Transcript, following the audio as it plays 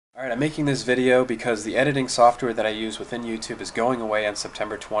Alright, I'm making this video because the editing software that I use within YouTube is going away on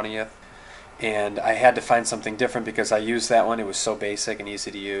September 20th, and I had to find something different because I used that one. It was so basic and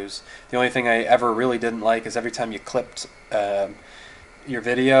easy to use. The only thing I ever really didn't like is every time you clipped your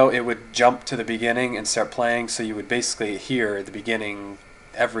video, it would jump to the beginning and start playing, so you would basically hear the beginning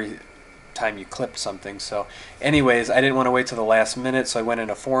every time you clipped something. So anyways, I didn't want to wait till the last minute, so I went in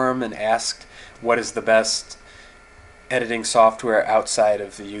a forum and asked what is the best editing software outside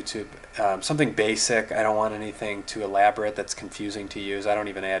of the YouTube. Something basic. I don't want anything too elaborate that's confusing to use. I don't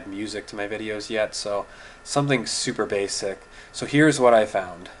even add music to my videos yet, so something super basic. So here's what I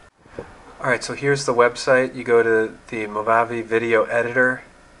found. Alright, so here's the website. You go to the Movavi video editor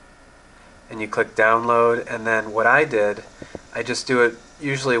and you click download, and then what I did, I just do it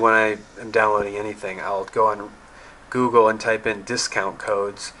usually when I am downloading anything. I'll go on Google and type in discount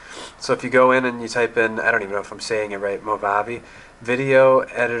codes. So if you go in and you type in, I don't even know if I'm saying it right, Movavi video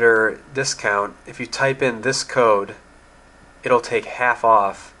editor discount, if you type in this code, it'll take half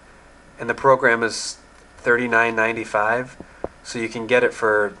off, and the program is $39.95, so you can get it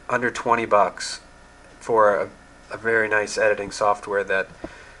for under 20 bucks for a very nice editing software that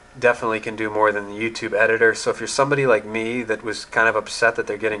definitely can do more than the YouTube editor. So if you're somebody like me that was kind of upset that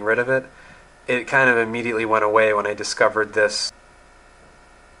they're getting rid of it, it kind of immediately went away when I discovered this.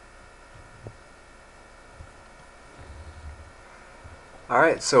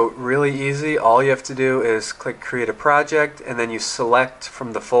 Alright, so really easy. All you have to do is click create a project, and then you select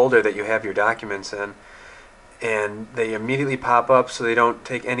from the folder that you have your documents in, and they immediately pop up, so they don't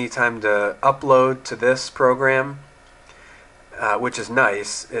take any time to upload to this program, which is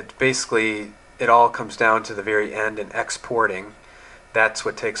nice. It all comes down to the very end and exporting. That's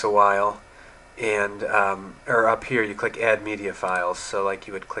what takes a while. And or up here you click add media files, so like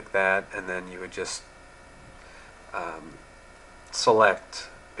you would click that, and then you would just select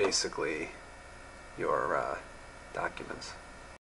basically your documents.